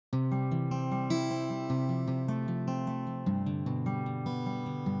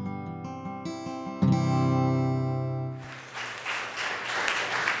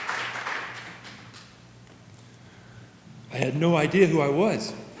had no idea who I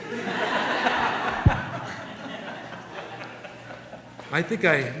was. I think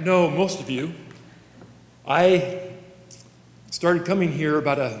I know most of you. I started coming here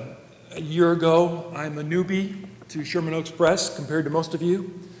about a year ago. I'm a newbie to Sherman Oaks Press compared to most of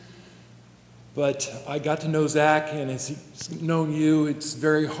you. But I got to know Zach, and as he's known you, it's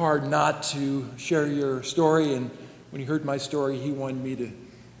very hard not to share your story. And when he heard my story, he wanted me to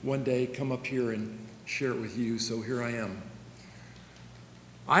one day come up here and share it with you, so here I am.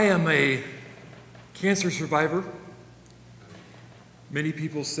 I am a cancer survivor. Many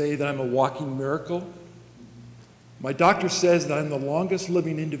people say that I'm a walking miracle. My doctor says that I'm the longest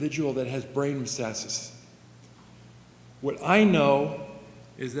living individual that has brain metastasis. What I know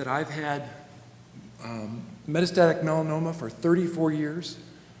is that I've had metastatic melanoma for 34 years.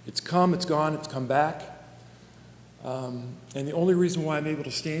 It's come, it's gone, it's come back. And the only reason why I'm able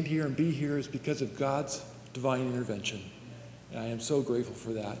to stand here and be here is because of God's divine intervention. And I am so grateful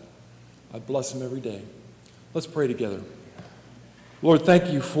for that. I bless him every day. Let's pray together. Lord,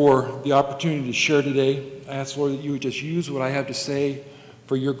 thank you for the opportunity to share today. I ask, Lord, that you would just use what I have to say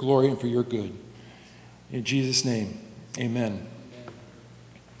for your glory and for your good. In Jesus' name, amen.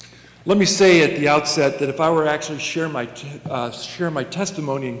 Let me say at the outset that if I were to actually share my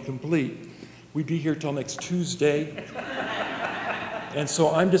testimony in complete, we'd be here till next Tuesday. And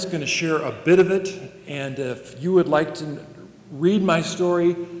so I'm just going to share a bit of it. And if you would like to read my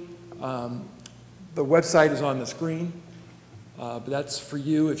story, the website is on the screen. But that's for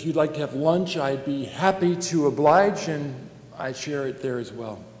you. If you'd like to have lunch, I'd be happy to oblige, and I share it there as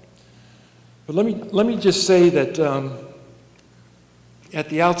well. But let me just say that at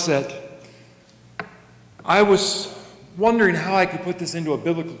the outset, I was wondering how I could put this into a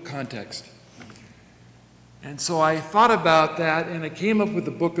biblical context. And so I thought about that, and I came up with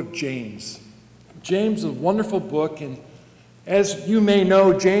the book of James. James is a wonderful book, and as you may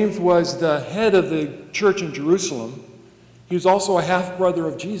know, James was the head of the church in Jerusalem. He was also a half-brother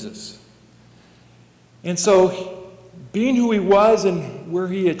of Jesus. And so, being who he was and where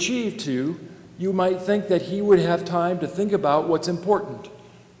he achieved to, you might think that he would have time to think about what's important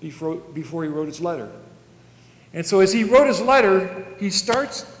before he wrote his letter. And so as he wrote his letter, he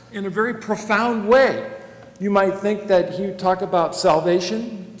starts in a very profound way. You might think that he would talk about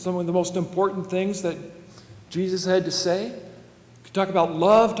salvation, some of the most important things that Jesus had to say. He could talk about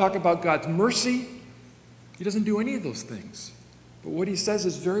love, talk about God's mercy. He doesn't do any of those things. But what he says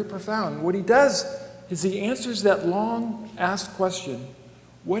is very profound. What he does is he answers that long-asked question,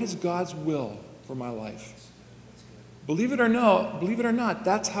 what is God's will for my life? Believe it or not,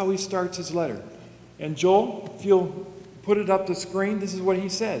 that's how he starts his letter. And Joel, if you'll put it up the screen, this is what he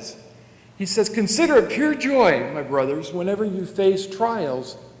says. He says, "Consider it pure joy, my brothers, whenever you face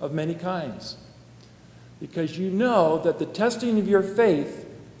trials of many kinds, because you know that the testing of your faith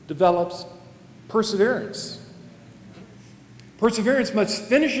develops perseverance. Perseverance must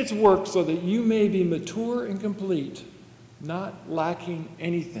finish its work so that you may be mature and complete, not lacking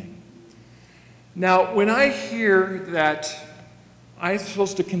anything." Now, when I hear that I'm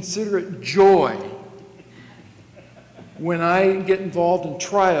supposed to consider it joy when I get involved in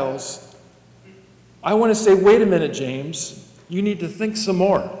trials, I want to say, wait a minute, James, you need to think some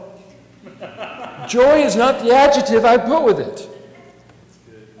more. Joy is not the adjective I put with it.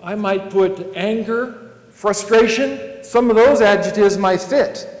 I might put anger, frustration, some of those adjectives might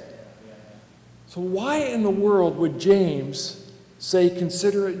fit. So why in the world would James say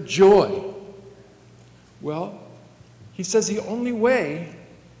consider it joy? Well, he says the only way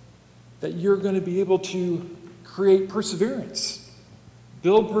that you're going to be able to create perseverance,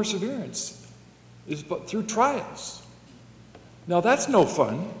 build perseverance, is through trials. Now that's no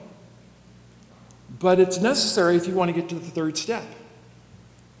fun, but it's necessary if you want to get to the third step.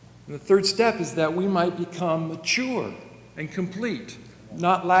 And the third step is that we might become mature and complete,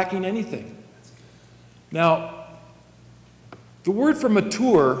 not lacking anything. Now, the word for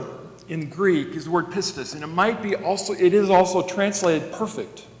mature in Greek is the word pistis, and it is also translated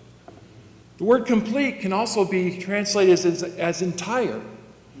perfect. The word complete can also be translated as entire.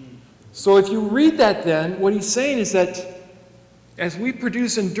 So if you read that then, what he's saying is that as we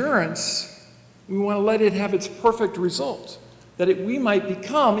produce endurance, we want to let it have its perfect result, that we might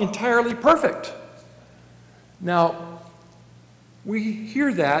become entirely perfect. Now, we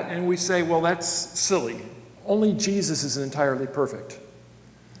hear that and we say, well, that's silly. Only Jesus is entirely perfect.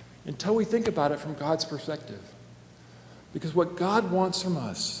 Until we think about it from God's perspective. Because what God wants from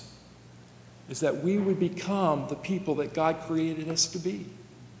us is that we would become the people that God created us to be.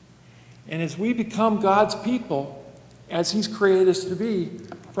 And as we become God's people, as he's created us to be,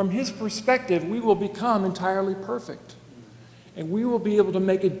 from his perspective, we will become entirely perfect. and we will be able to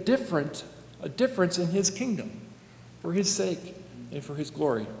make a difference in his kingdom for his sake and for his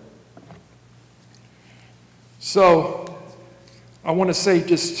glory. So I want to say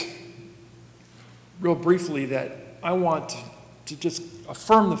just real briefly that I want to just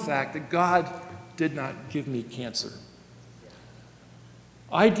affirm the fact that God did not give me cancer.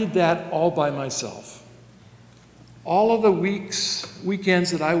 I did that all by myself. All of the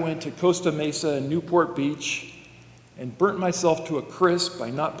weekends that I went to Costa Mesa and Newport Beach and burnt myself to a crisp by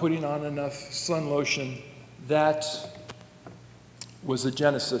not putting on enough sun lotion, that was the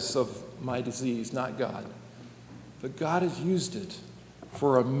genesis of my disease, not God. But God has used it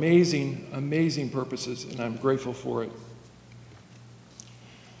for amazing, amazing purposes, and I'm grateful for it.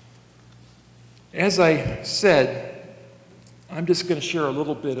 As I said, I'm just going to share a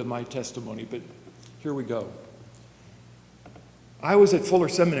little bit of my testimony, but here we go. I was at Fuller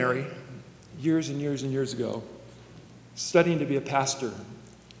Seminary years and years and years ago, studying to be a pastor,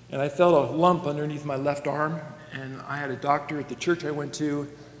 and I felt a lump underneath my left arm, and I had a doctor at the church I went to,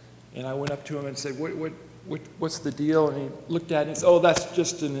 and I went up to him and said, what's the deal? And he looked at it and said, oh, that's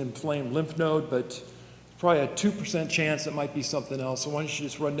just an inflamed lymph node, but probably a 2% chance it might be something else, so why don't you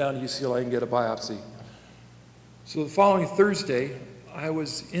just run down to UCLA and get a biopsy? So the following Thursday, I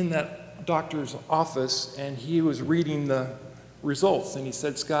was in that doctor's office, and he was reading the results, and he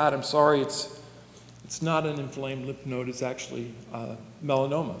said, Scott, I'm sorry, it's not an inflamed lymph node, it's actually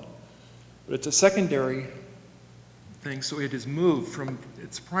melanoma. But it's a secondary thing, so it has moved from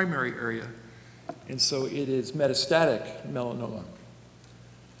its primary area, and so it is metastatic melanoma.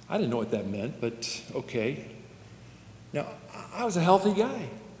 I didn't know what that meant, but okay. Now, I was a healthy guy,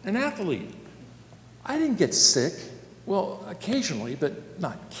 an athlete. I didn't get sick. Well, occasionally, but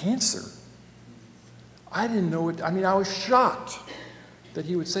not cancer. I didn't know it. I mean, I was shocked that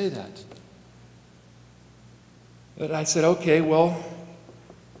he would say that. But I said, okay, well,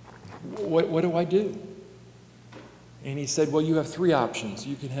 what do I do? And he said, well, you have three options.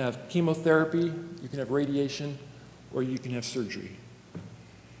 You can have chemotherapy, you can have radiation, or you can have surgery.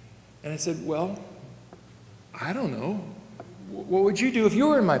 And I said, well, I don't know. What would you do if you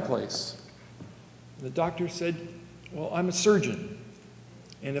were in my place? And the doctor said, well, I'm a surgeon.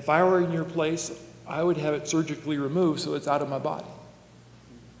 And if I were in your place, I would have it surgically removed so it's out of my body.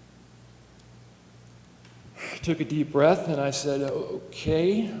 I took a deep breath and I said,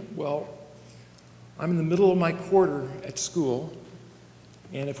 okay, well, I'm in the middle of my quarter at school,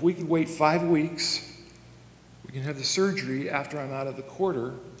 and if we could wait 5 weeks, we can have the surgery after I'm out of the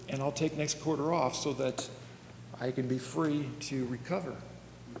quarter, and I'll take next quarter off so that I can be free to recover.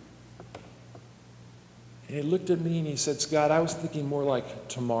 And he looked at me and he said, Scott, I was thinking more like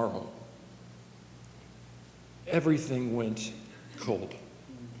tomorrow. Everything went cold.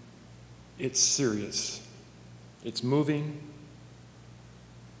 It's serious. It's moving.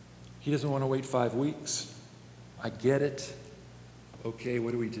 He doesn't want to wait 5 weeks. I get it. Okay,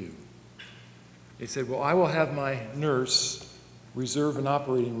 what do we do? They said, well, I will have my nurse reserve an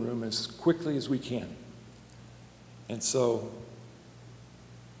operating room as quickly as we can. And so,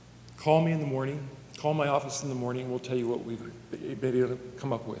 call me in the morning, call my office in the morning, we'll tell you what we've been able to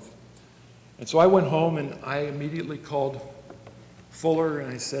come up with. And so I went home and I immediately called Fuller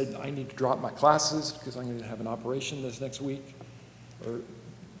and I said, I need to drop my classes because I'm going to have an operation this next week or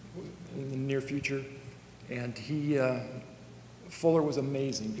in the near future. And Fuller was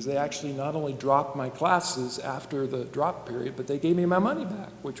amazing because they actually not only dropped my classes after the drop period, but they gave me my money back,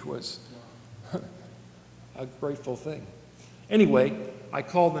 which was a grateful thing. Anyway, I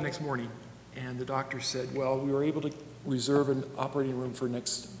called the next morning and the doctor said, well, we were able to reserve an operating room for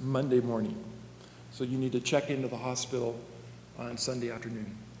next Monday morning. So you need to check into the hospital on Sunday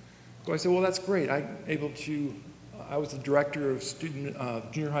afternoon. So I said, well, that's great. I was the director of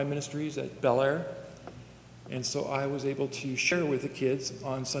junior high ministries at Bel Air. And so I was able to share with the kids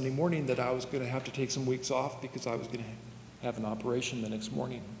on Sunday morning that I was going to have to take some weeks off because I was going to have an operation the next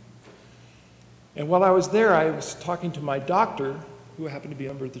morning. And while I was there, I was talking to my doctor, who happened to be a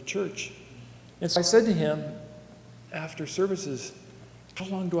member of the church. And so I said to him after services, how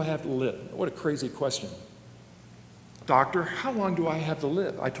long do I have to live? What a crazy question. Doctor, how long do I have to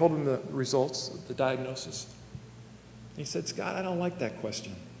live? I told him the results, the diagnosis. He said, Scott, I don't like that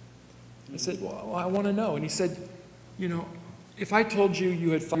question. I said, well, I want to know. And he said, you know, if I told you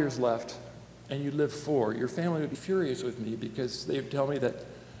you had 5 years left and you lived 4, your family would be furious with me because they would tell me that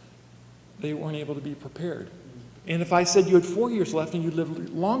they weren't able to be prepared. And if I said you had 4 years left and you lived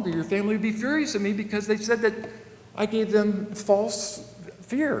longer, your family would be furious at me because they said that I gave them false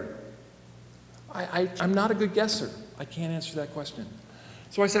fear. I'm not a good guesser. I can't answer that question.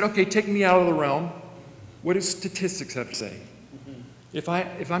 So I said, okay, take me out of the realm. What do statistics have to say? If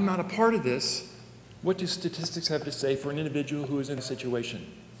I'm not a part of this, what do statistics have to say for an individual who is in a situation?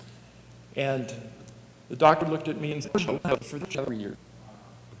 And the doctor looked at me and said, for 3 years.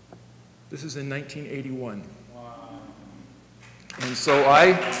 This is in 1981. And so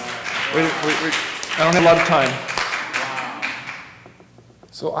I don't have a lot of time.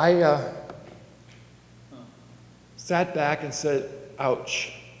 So I sat back and said,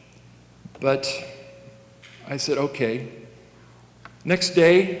 ouch. But I said, okay. Next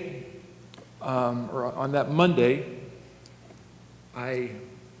day, or on that Monday, I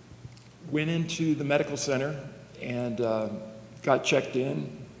went into the medical center and got checked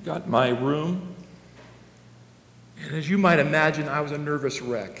in, got my room. And as you might imagine, I was a nervous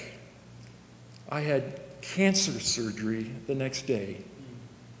wreck. I had cancer surgery the next day,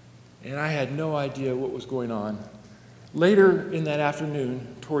 and I had no idea what was going on. Later in that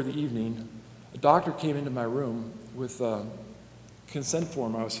afternoon, toward the evening, a doctor came into my room with a consent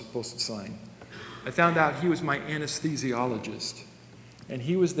form I was supposed to sign. I found out he was my anesthesiologist, and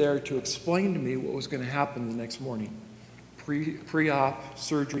he was there to explain to me what was going to happen the next morning. Pre-op,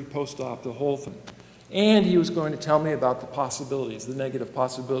 surgery, post-op, the whole thing. And he was going to tell me about the possibilities, the negative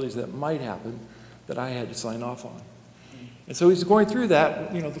possibilities that might happen that I had to sign off on. And so he's going through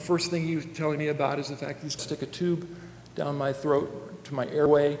that. The first thing he was telling me about is the fact he's going to stick a tube down my throat to my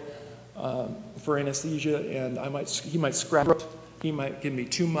airway for anesthesia, and he might scratch it. He might give me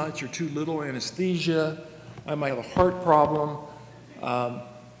too much or too little anesthesia. I might have a heart problem.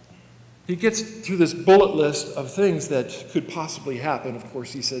 He gets through this bullet list of things that could possibly happen. Of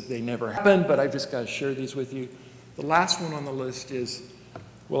course, he said they never happened, but I've just got to share these with you. The last one on the list is,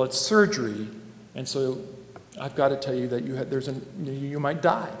 well, it's surgery, and so I've got to tell you that you might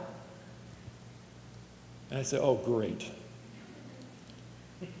die. And I said, oh, great.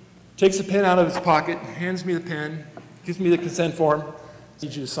 Takes a pen out of his pocket, hands me the pen, gives me the consent form. I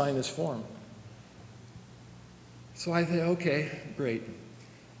need you to sign this form. So I say, okay, great.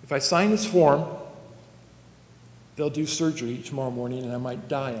 If I sign this form, they'll do surgery tomorrow morning and I might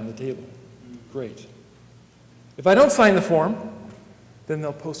die on the table. Great. If I don't sign the form, then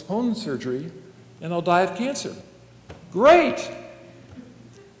they'll postpone the surgery and I'll die of cancer. Great!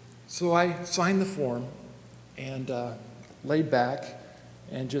 So I signed the form and laid back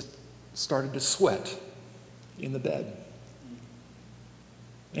and just started to sweat in the bed.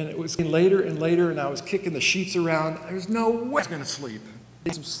 And it was getting later and later, and I was kicking the sheets around. There's no way I was going to sleep. I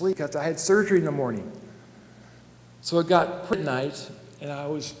had some sleep because I had surgery in the morning. So it got midnight, and I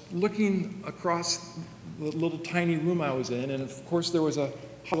was looking across the little tiny room I was in, and of course there was a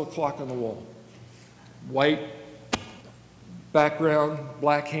hollow clock on the wall. White background,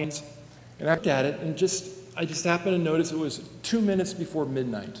 black hands. And I looked at it, and I just happened to notice it was 2 minutes before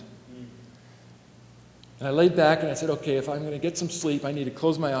midnight. And I laid back and I said, okay, if I'm going to get some sleep, I need to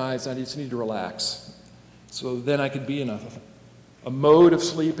close my eyes, I just need to relax. So then I could be in a mode of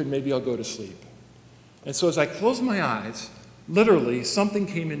sleep and maybe I'll go to sleep. And so as I closed my eyes, literally something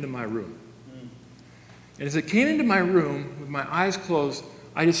came into my room. And as it came into my room with my eyes closed,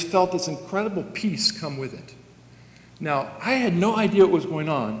 I just felt this incredible peace come with it. Now, I had no idea what was going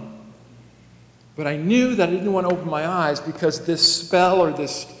on, but I knew that I didn't want to open my eyes because this spell or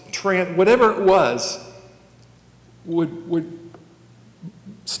this trance, whatever it was, would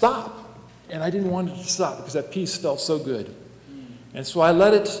stop. And I didn't want it to stop because that peace felt so good. And so I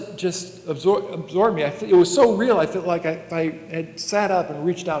let it just absorb me. It was so real, I felt like if I had sat up and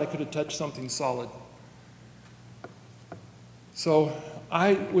reached out, I could have touched something solid. So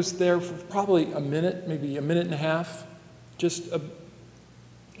I was there for probably a minute, maybe a minute and a half, just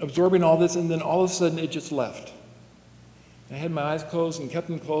absorbing all this, and then all of a sudden it just left. I had my eyes closed and kept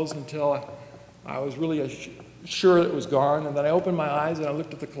them closed until I was really sure it was gone, and then I opened my eyes and I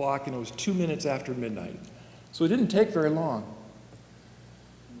looked at the clock and it was 2 minutes after midnight. So it didn't take very long.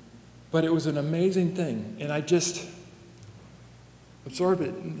 But it was an amazing thing, and I just absorbed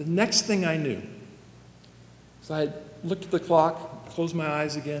it. And the next thing I knew, so I had looked at the clock, closed my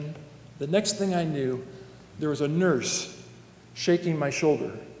eyes again. The next thing I knew, there was a nurse shaking my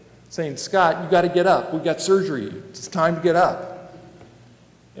shoulder, saying, Scott, you got to get up. We've got surgery. It's time to get up.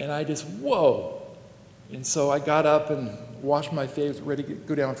 And I just, whoa. And so I got up and washed my face, ready to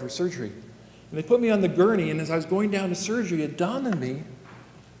go down for surgery. And they put me on the gurney, and as I was going down to surgery, it dawned on me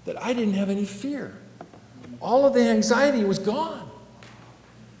that I didn't have any fear. All of the anxiety was gone.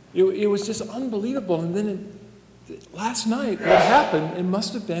 It was just unbelievable. And then last night, what happened, it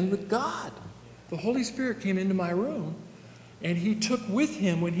must have been with God. The Holy Spirit came into my room, and he took with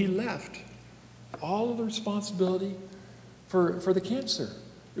him when he left all of the responsibility for the cancer.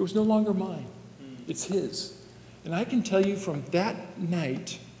 It was no longer mine. It's his. And I can tell you from that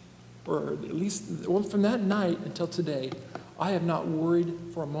night, or at least from that night until today, I have not worried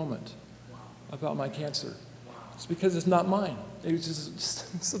for a moment about my cancer. It's because it's not mine. It was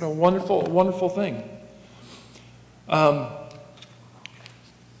just a wonderful, wonderful thing. The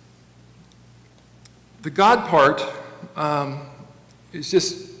God part is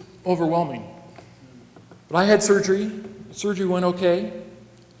just overwhelming. But I had surgery. The surgery went okay.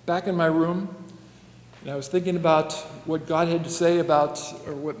 Back in my room, and I was thinking about what God had to say about,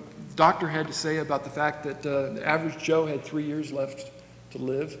 or what the doctor had to say about the fact that the average Joe had 3 years left to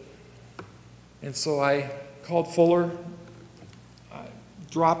live. And so I called Fuller.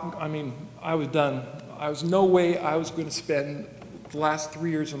 I was done. I was no way I was going to spend the last 3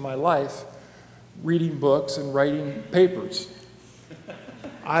 years of my life reading books and writing papers.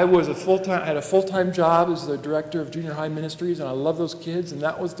 I had a full-time job as the director of junior high ministries, and I love those kids, and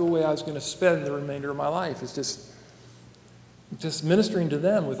that was the way I was going to spend the remainder of my life, is just ministering to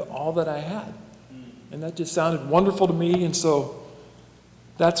them with all that I had. And that just sounded wonderful to me, and so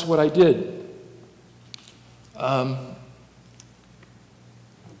that's what I did.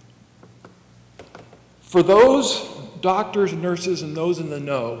 For those doctors, nurses, and those in the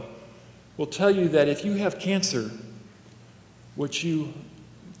know will tell you that if you have cancer, what you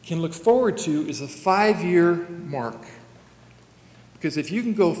can look forward to is a 5-year mark. Because if you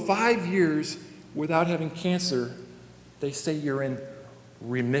can go 5 years without having cancer, they say you're in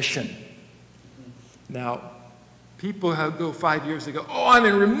remission. Now, people go 5 years, they go, oh, I'm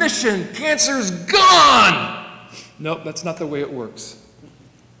in remission, cancer's gone! Nope, that's not the way it works.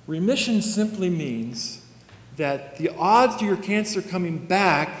 Remission simply means that the odds of your cancer coming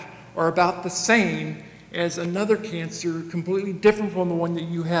back are about the same as another cancer completely different from the one that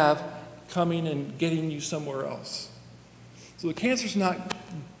you have coming and getting you somewhere else. So the cancer's not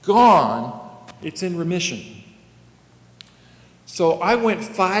gone, it's in remission. So I went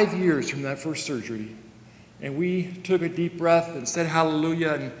 5 years from that first surgery, and we took a deep breath and said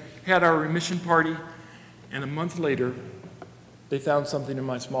hallelujah and had our remission party, and a month later, they found something in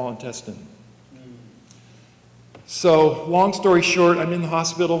my small intestine. So long story short, I'm in the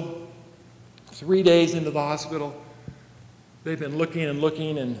hospital. 3 days into the hospital, they've been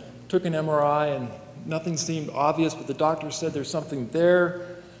looking and took an MRI, and nothing seemed obvious, but the doctor said there's something there.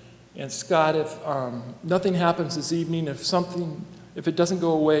 And Scott, if nothing happens this evening, if it doesn't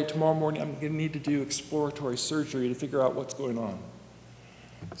go away tomorrow morning, I'm going to need to do exploratory surgery to figure out what's going on.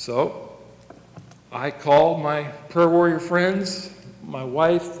 So I called my prayer warrior friends, my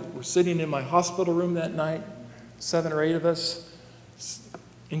wife. We're sitting in my hospital room that night, 7 or 8 of us.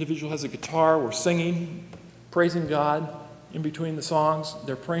 Individual has a guitar, we're singing, praising God in between the songs.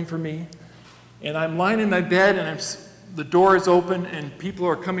 They're praying for me. And I'm lying in my bed, and the door is open, and people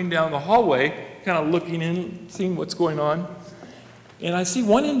are coming down the hallway, kind of looking in, seeing what's going on. And I see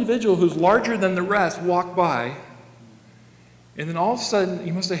one individual who's larger than the rest walk by, and then all of a sudden,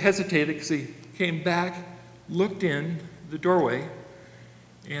 he must have hesitated because he came back, looked in the doorway,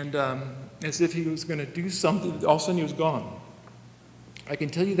 and as if he was going to do something, all of a sudden he was gone. I can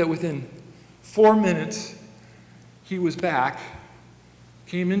tell you that within 4 minutes, he was back,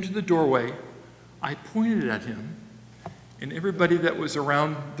 came into the doorway. I pointed at him, and everybody that was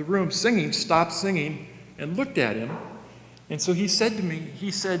around the room singing stopped singing and looked at him. And so he said to me,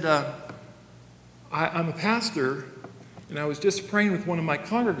 I'm a pastor, and I was just praying with one of my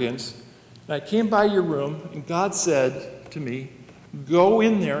congregants, and I came by your room, and God said to me, go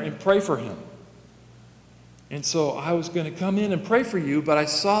in there and pray for him. And so I was going to come in and pray for you, but I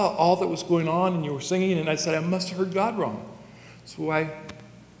saw all that was going on, and you were singing, and I said, I must have heard God wrong. So I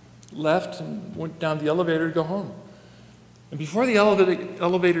left and went down the elevator to go home. And before the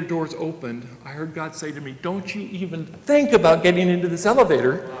elevator doors opened, I heard God say to me, don't you even think about getting into this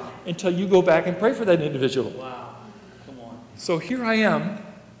elevator until you go back and pray for that individual. Wow. Come on. So here I am,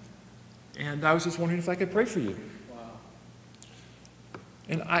 and I was just wondering if I could pray for you. Wow.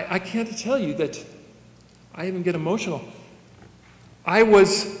 And I can't tell you that I even get emotional. I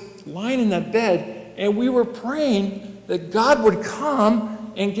was lying in that bed, and we were praying that God would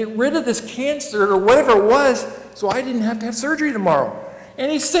come and get rid of this cancer or whatever it was, so I didn't have to have surgery tomorrow. And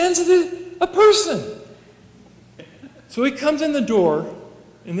he sends a person. So he comes in the door,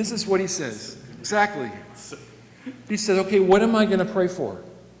 and this is what he says. Exactly. He said, okay, what am I going to pray for?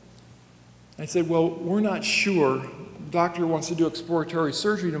 I said, well, we're not sure. The doctor wants to do exploratory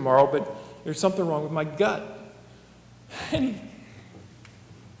surgery tomorrow, but there's something wrong with my gut. And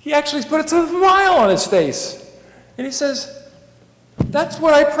he actually put a smile on his face. And he says, that's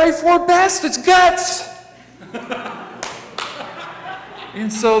what I pray for best, it's guts.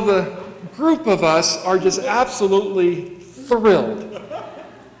 And so the group of us are just absolutely thrilled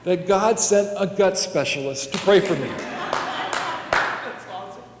that God sent a gut specialist to pray for me. That's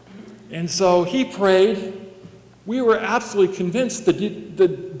awesome. And so he prayed. We were absolutely convinced the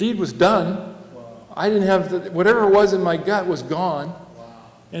deed was done. Wow. I didn't have, whatever was in my gut was gone. Wow.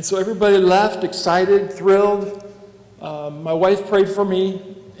 And so everybody left, excited, thrilled. My wife prayed for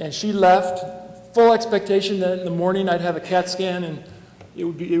me, and she left. Full expectation that in the morning I'd have a CAT scan, and it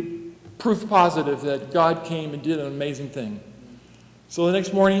would be proof positive that God came and did an amazing thing. So the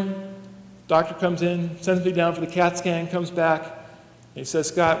next morning, doctor comes in, sends me down for the CAT scan, comes back, and he says,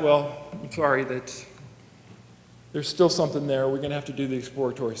 Scott, well, I'm sorry that there's still something there. We're going to have to do the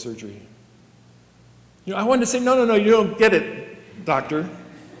exploratory surgery. You know, I wanted to say, no, you don't get it, doctor.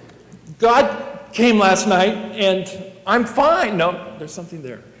 God came last night, and I'm fine. No, there's something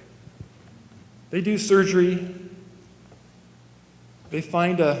there. They do surgery. They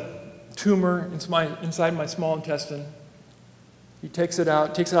find a tumor inside my small intestine. He takes it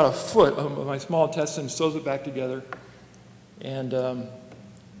out a foot of my small intestine, sews it back together, and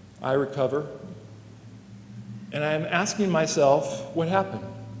I recover. And I'm asking myself, what happened?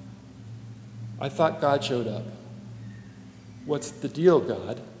 I thought God showed up. What's the deal,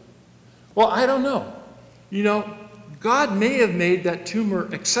 God? Well, I don't know. You know, God may have made that tumor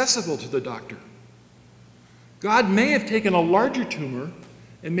accessible to the doctor. God may have taken a larger tumor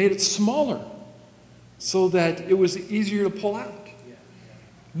and made it smaller so that it was easier to pull out.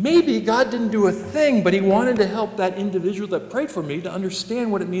 Maybe God didn't do a thing, but he wanted to help that individual that prayed for me to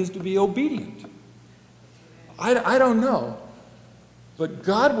understand what it means to be obedient. I don't know. But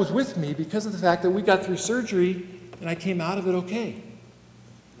God was with me because of the fact that we got through surgery and I came out of it okay.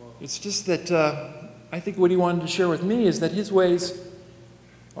 It's just that I think what he wanted to share with me is that his ways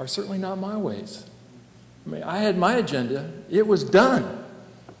are certainly not my ways. I mean, I had my agenda. It was done.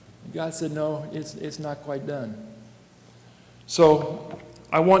 And God said, no, it's not quite done. So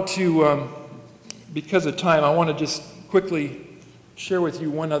I want to, because of time, I want to just quickly share with you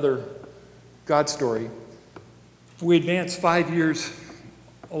one other God story. We advance 5 years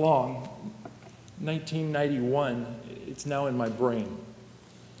along, 1991, it's now in my brain.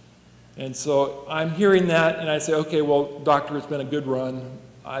 And so I'm hearing that, and I say, okay, well, doctor, it's been a good run.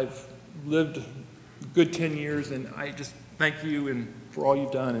 I've lived a good 10 years, and I just thank you and for all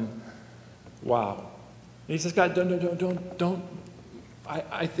you've done, and wow. And he says, God, don't.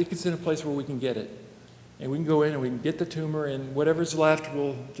 I think it's in a place where we can get it. And we can go in and we can get the tumor, and whatever's left,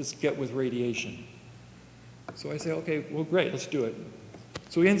 we'll just get with radiation. So I say, okay, well, great, let's do it.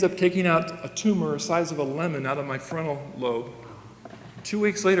 So he ends up taking out a tumor the size of a lemon out of my frontal lobe. 2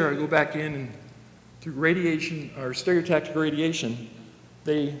 weeks later, I go back in, and through radiation, or stereotactic radiation,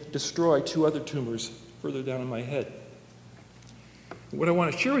 they destroy 2 other tumors further down in my head. What I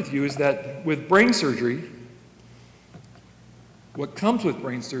want to share with you is that with brain surgery, what comes with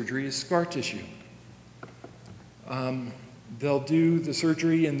brain surgery is scar tissue. They'll do the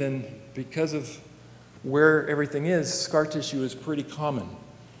surgery, and then because of where everything is, scar tissue is pretty common.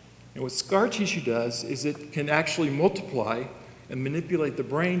 And what scar tissue does is it can actually multiply and manipulate the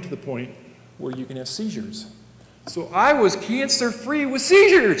brain to the point where you can have seizures. So I was cancer-free with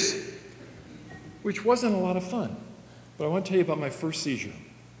seizures, which wasn't a lot of fun. But I want to tell you about my first seizure.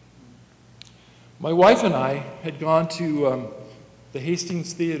 My wife and I had gone to the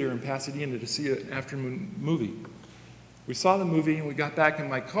Hastings Theater in Pasadena to see an afternoon movie. We saw the movie, and we got back in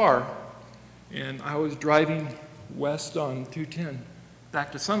my car, and I was driving west on 210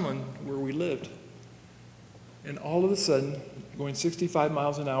 back to Sunland, where we lived. And all of a sudden, going 65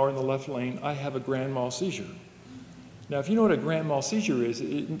 miles an hour in the left lane, I have a grand mal seizure. Now, if you know what a grand mal seizure is,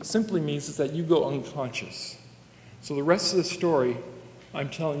 it simply means is that you go unconscious. So the rest of the story, I'm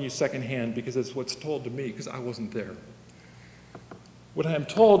telling you secondhand because it's what's told to me, because I wasn't there. What I am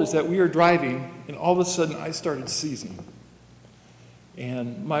told is that we are driving, and all of a sudden I started seizing.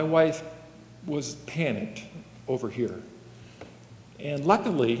 And my wife was panicked over here. And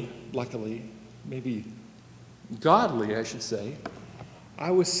luckily, maybe godly, I should say,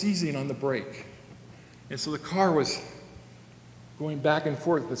 I was seizing on the brake. And so the car was going back and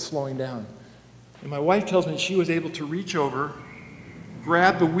forth but slowing down. And my wife tells me she was able to reach over,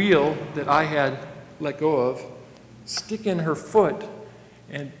 grab the wheel that I had let go of, stick in her foot,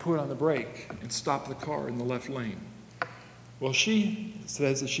 and put on the brake and stop the car in the left lane. Well, she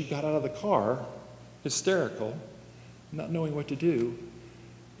says that she got out of the car, hysterical, not knowing what to do,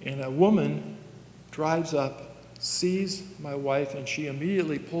 and a woman drives up, sees my wife, and she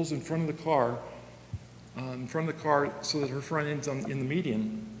immediately pulls in front of the car, so that her front end's in the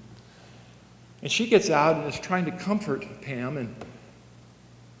median. And she gets out and is trying to comfort Pam, and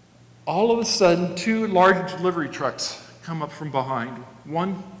All of a sudden, 2 large delivery trucks come up from behind.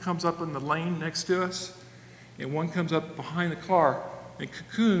 One comes up in the lane next to us, and one comes up behind the car and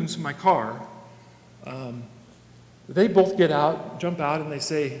cocoons my car. They both get out, jump out, and they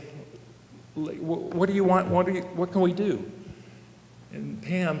say, what do you want? What can we do? And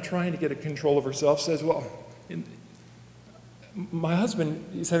Pam, trying to get a control of herself, says, well, my husband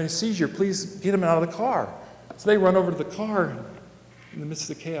is having a seizure. Please get him out of the car. So they run over to the car. In the midst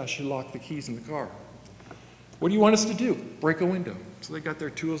of the chaos, she locked the keys in the car. What do you want us to do? Break a window. So they got their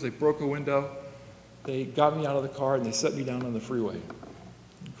tools. They broke a window. They got me out of the car, and they set me down on the freeway.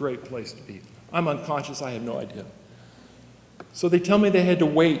 Great place to be. I'm unconscious. I have no idea. So they tell me they had to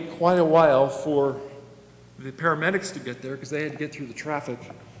wait quite a while for the paramedics to get there because they had to get through the traffic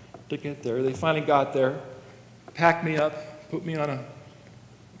to get there. They finally got there, packed me up, put me on a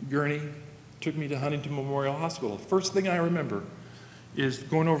gurney, took me to Huntington Memorial Hospital. First thing I remember is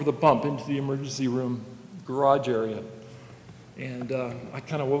going over the bump into the emergency room garage area. And I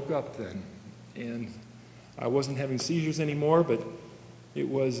kind of woke up then. And I wasn't having seizures anymore, but it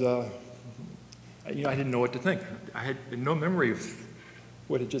was, I didn't know what to think. I had no memory of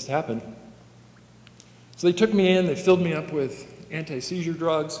what had just happened. So they took me in, they filled me up with anti-seizure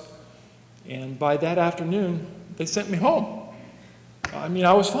drugs, and by that afternoon, they sent me home. I mean,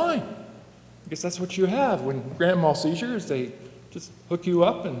 I was fine. I guess that's what you have when grand mal seizures. They just hook you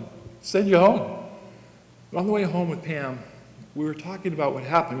up and send you home. But on the way home with Pam, we were talking about what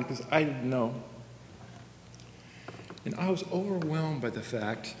happened because I didn't know. And I was overwhelmed by the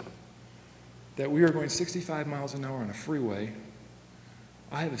fact that we were going 65 miles an hour on a freeway.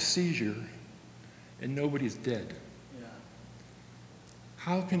 I have a seizure, and nobody's dead. Yeah.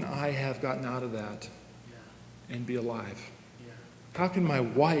 How can I have gotten out of that and be alive? Yeah. How can my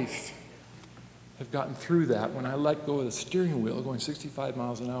wife have gotten through that when I let go of the steering wheel going 65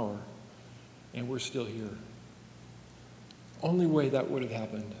 miles an hour and we're still here? Only way that would have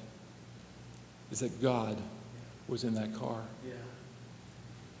happened is that God was in that car. Yeah.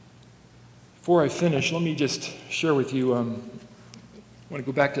 Before I finish, let me just share with you, I want to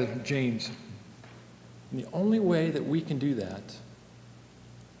go back to James. And the only way that we can do that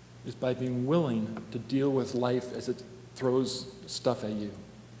is by being willing to deal with life as it throws stuff at you.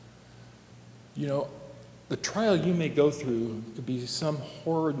 You know, the trial you may go through could be some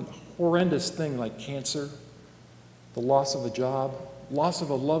horrendous thing like cancer, the loss of a job, loss of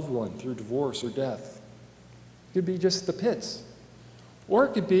a loved one through divorce or death. It could be just the pits. Or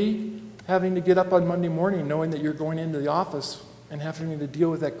it could be having to get up on Monday morning knowing that you're going into the office and having to deal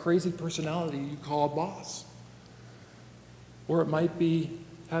with that crazy personality you call a boss. Or it might be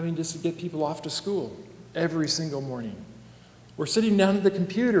having just to get people off to school every single morning. Or sitting down at the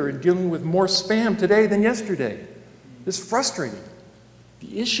computer and dealing with more spam today than yesterday. It's frustrating.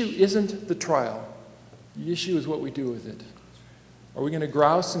 The issue isn't the trial. The issue is what we do with it. Are we going to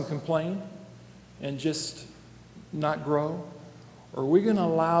grouse and complain and just not grow? Or are we going to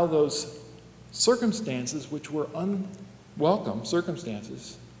allow those circumstances, which were unwelcome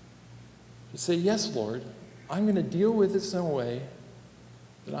circumstances, to say, yes, Lord, I'm going to deal with this in a way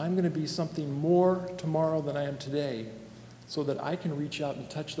that I'm going to be something more tomorrow than I am today, so that I can reach out and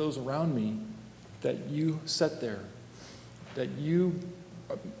touch those around me that you set there, that you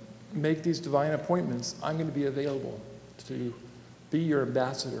make these divine appointments. I'm going to be available to be your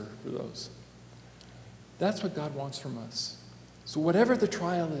ambassador for those. That's what God wants from us. So whatever the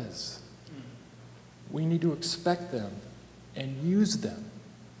trial is, we need to expect them and use them.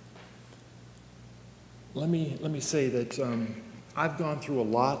 Let me say that I've gone through a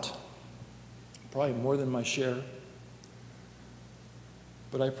lot, probably more than my share.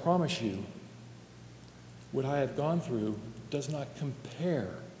 But I promise you, what I have gone through does not compare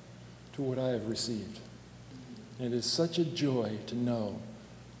to what I have received. And it is such a joy to know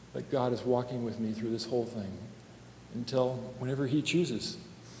that God is walking with me through this whole thing until whenever He chooses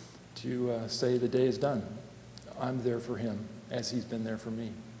to say the day is done. I'm there for Him as He's been there for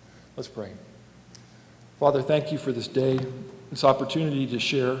me. Let's pray. Father, thank you for this day, this opportunity to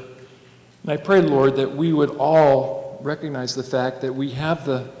share. And I pray, Lord, that we would all recognize the fact that we have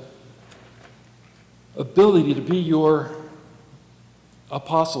the ability to be your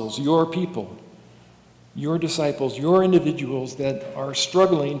apostles, your people, your disciples, your individuals that are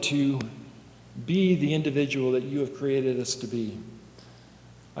struggling to be the individual that you have created us to be.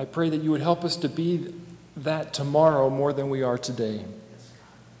 I pray that you would help us to be that tomorrow more than we are today.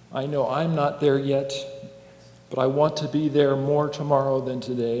 I know I'm not there yet, but I want to be there more tomorrow than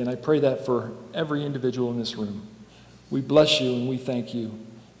today, and I pray that for every individual in this room. We bless you and we thank you.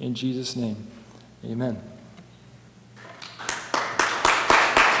 In Jesus' name, amen.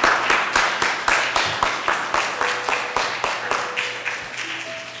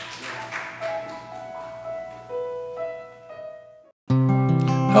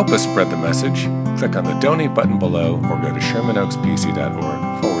 Help us spread the message. Click on the donate button below or go to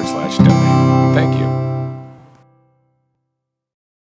shermanoakspc.org/donate. Thank you.